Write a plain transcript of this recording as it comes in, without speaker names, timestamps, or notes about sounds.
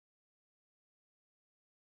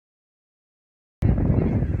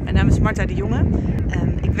naam is Marta de Jonge.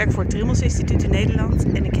 Ik werk voor het Trimmels Instituut in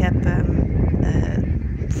Nederland en ik heb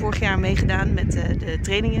vorig jaar meegedaan met de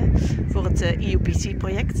trainingen voor het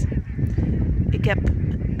EUPC-project. Ik heb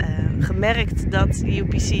gemerkt dat de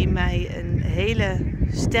EUPC mij een hele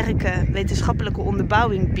sterke wetenschappelijke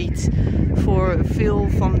onderbouwing biedt voor veel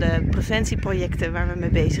van de preventieprojecten waar we mee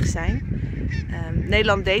bezig zijn.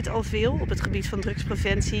 Nederland deed al veel op het gebied van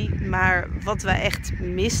drugspreventie, maar wat we echt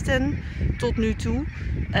misten tot nu toe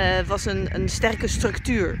was een sterke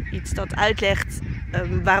structuur. Iets dat uitlegt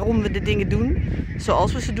waarom we de dingen doen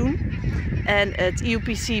zoals we ze doen. En het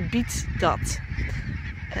EUPC biedt dat.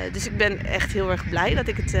 Dus ik ben echt heel erg blij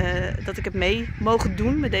dat ik het mee mogen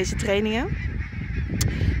doen met deze trainingen.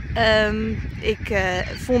 Ik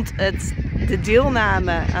vond de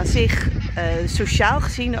deelname aan zich sociaal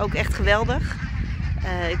gezien ook echt geweldig.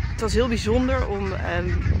 Het was heel bijzonder om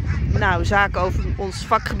zaken over ons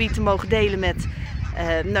vakgebied te mogen delen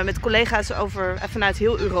met collega's vanuit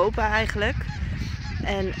heel Europa eigenlijk.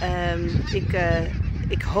 En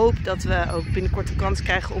ik hoop dat we ook binnenkort de kans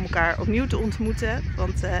krijgen om elkaar opnieuw te ontmoeten.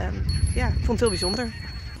 Want ik vond het heel bijzonder.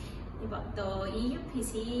 Το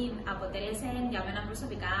EUPC αποτέλεσε για μένα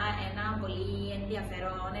προσωπικά ένα πολύ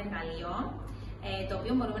ενδιαφέρον εργαλείο το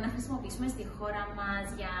οποίο μπορούμε να χρησιμοποιήσουμε στη χώρα μας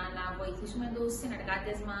για να βοηθήσουμε τους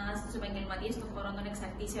συνεργάτες μας, τους επαγγελματίες των χωρών των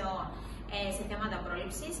εξαρτήσεων σε θέματα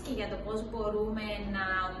πρόληψης και για το πώς μπορούμε να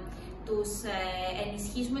τους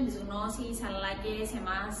ενισχύσουμε τις γνώσεις αλλά και σε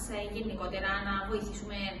εμάς γενικότερα να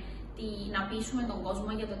βοηθήσουμε να πείσουμε τον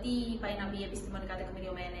κόσμο για το τι πάει να πει επιστημονικά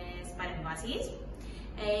τεκμηριωμένες παρεμβάσεις.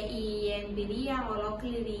 Η εμπειρία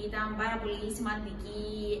ολόκληρη ήταν πάρα πολύ σημαντική,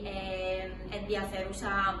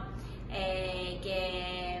 ενδιαφέρουσα και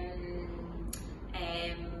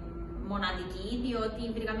μοναδική, διότι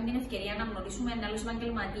βρήκαμε την ευκαιρία να γνωρίσουμε άλλους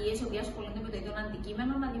επαγγελματίες οι οποίοι ασχολούνται με το ίδιο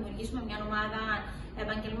αντικείμενο, να δημιουργήσουμε μια ομάδα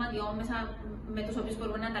επαγγελματιών με τους οποίους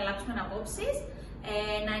μπορούμε να ανταλλάξουμε απόψεις,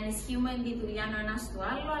 να ενισχύουμε τη δουλειά ο ένας του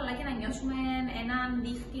άλλου, αλλά και να νιώσουμε έναν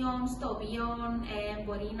δίκτυο στο οποίο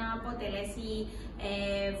μπορεί να αποτελέσει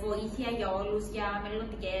βοήθεια για όλους για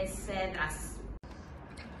melioratiικές δράσεις.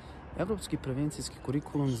 Evropski prevencijski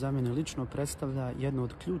kurikulum za mene lično predstavlja jednu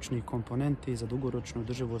od ključnih komponenti za dugoročnu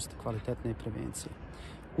održivost kvalitetne prevencije.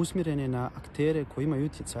 Usmjeren je na aktere koji imaju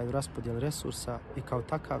utjecaj u raspodjeli resursa i kao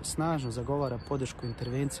takav snažno zagovara podršku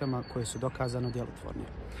intervencijama koje su dokazano djelotvorne.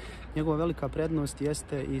 Njegova velika prednost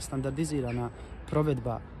jeste i standardizirana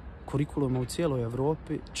provedba kurikuluma u cijeloj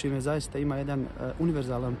Europi, čime zaista ima jedan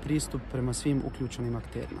univerzalan pristup prema svim uključenim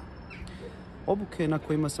akterima. Obuke na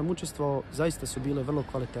kojima sam učestvovao zaista su bile vrlo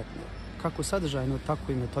kvalitetne, kako sadržajno,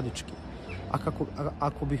 tako i metodički.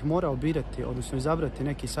 Ako bih morao birati, odnosno izabrati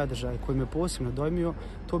neki sadržaj koji me posebno dojmio,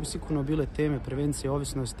 to bi sigurno bile teme prevencije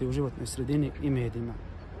ovisnosti u životnoj sredini i medijima.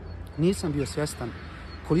 Nisam bio svjestan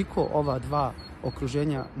koliko ova dva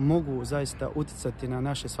okruženja mogu zaista utjecati na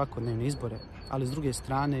naše svakodnevne izbore, ali s druge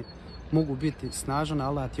strane mogu biti snažan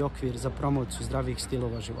alat i okvir za promociju zdravih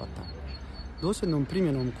stilova života. Dosljednom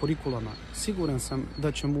primjenom kurikuluma siguran sam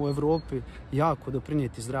da ćemo u Europi jako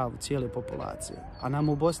doprinijeti zdravlju cijele populacije, a nam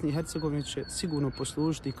u Bosni i Hercegovini će sigurno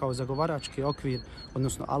poslužiti kao zagovarački okvir,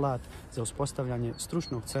 odnosno alat za uspostavljanje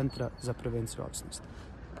stručnog centra za prevenciju ovisnosti.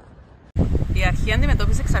 Η Αρχή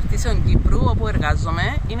Αντιμετώπισης Εξαρτήσεων Κύπρου, όπου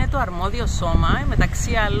εργάζομαι, είναι το αρμόδιο σώμα,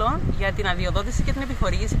 μεταξύ άλλων, για την αδειοδότηση και την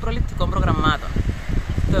επιχορήγηση προληπτικών προγραμμάτων.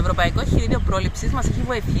 Το Ευρωπαϊκό Χειρίδιο Πρόληψης μας έχει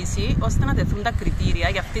βοηθήσει ώστε να τεθούν τα κριτήρια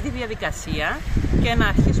για αυτή τη διαδικασία και να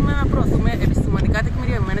αρχίσουμε να προωθούμε επιστημονικά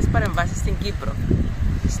τεκμηριωμένες παρεμβάσεις στην Κύπρο.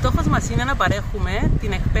 Στόχος μας είναι να παρέχουμε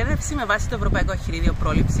την εκπαίδευση με βάση το Ευρωπαϊκό Χειρίδιο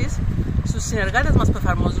Πρόληψης στους συνεργάτες μας που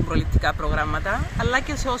εφαρμόζουν προληπτικά προγράμματα, αλλά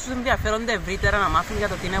και σε όσους ενδιαφέρονται ευρύτερα να μάθουν για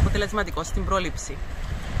το τι είναι αποτελεσματικό στην πρόληψη.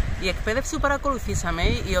 Η εκπαίδευση που παρακολουθήσαμε,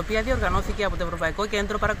 η οποία διοργανώθηκε από το Ευρωπαϊκό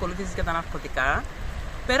Κέντρο Παρακολούθησης για τα Ναρκωτικά,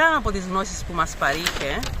 πέραν από τις γνώσεις που μας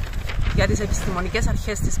παρήχε για τις επιστημονικές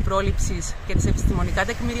αρχές της πρόληψης και τις επιστημονικά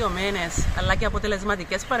τεκμηριωμένες αλλά και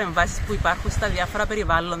αποτελεσματικές παρεμβάσεις που υπάρχουν στα διάφορα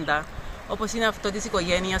περιβάλλοντα, όπως είναι αυτό της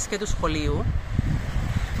οικογένειας και του σχολείου,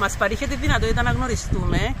 μας παρήχε τη δυνατότητα να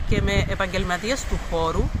γνωριστούμε και με επαγγελματίες του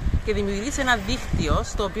χώρου και δημιουργήσει ένα δίκτυο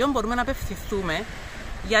στο οποίο μπορούμε να απευθυνθούμε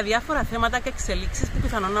για διάφορα θέματα και εξελίξεις που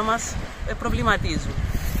πιθανόν να μας προβληματίζουν.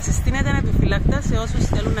 Συστήνεται ανεπιφύλακτα σε όσους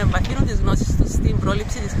θέλουν να εμβαθύνουν τις γνώσεις τους στην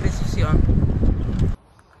πρόληψη της χρήσης ουσιών.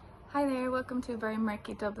 Hi there, welcome to very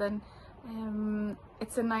murky Dublin.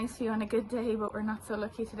 It's a nice view on a good day, but we're not so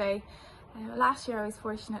lucky today. Last year I was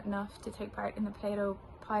fortunate enough to take part in the Plato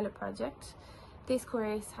pilot project. This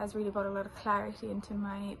course has really brought a lot of clarity into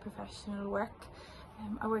my professional work.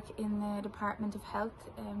 I work in the Department of Health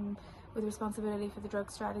with responsibility for the drug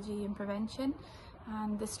strategy and prevention,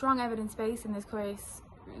 and the strong evidence base in this course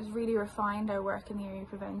really refined our work in the area of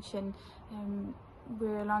prevention.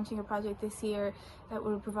 We're launching a project this year that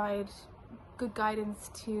will provide good guidance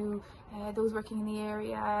to those working in the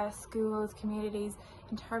area, schools, communities,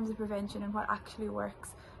 in terms of prevention and what actually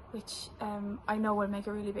works, which I know will make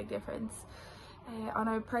a really big difference. On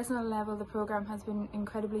a personal level, the programme has been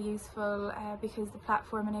incredibly useful because the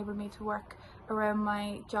platform enabled me to work around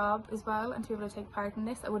my job as well, and to be able to take part in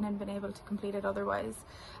this. I wouldn't have been able to complete it otherwise,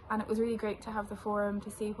 and it was really great to have the forum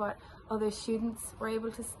to see what other students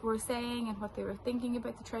were saying and what they were thinking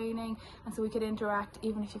about the training, and so we could interact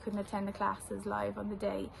even if you couldn't attend the classes live on the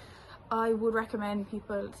day. I would recommend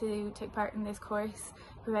people to take part in this course.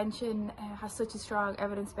 Prevention has such a strong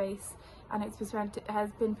evidence base, and it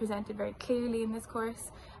has been presented very clearly in this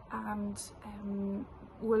course, and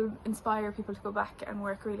will inspire people to go back and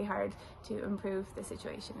work really hard to improve the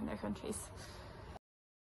situation in their countries.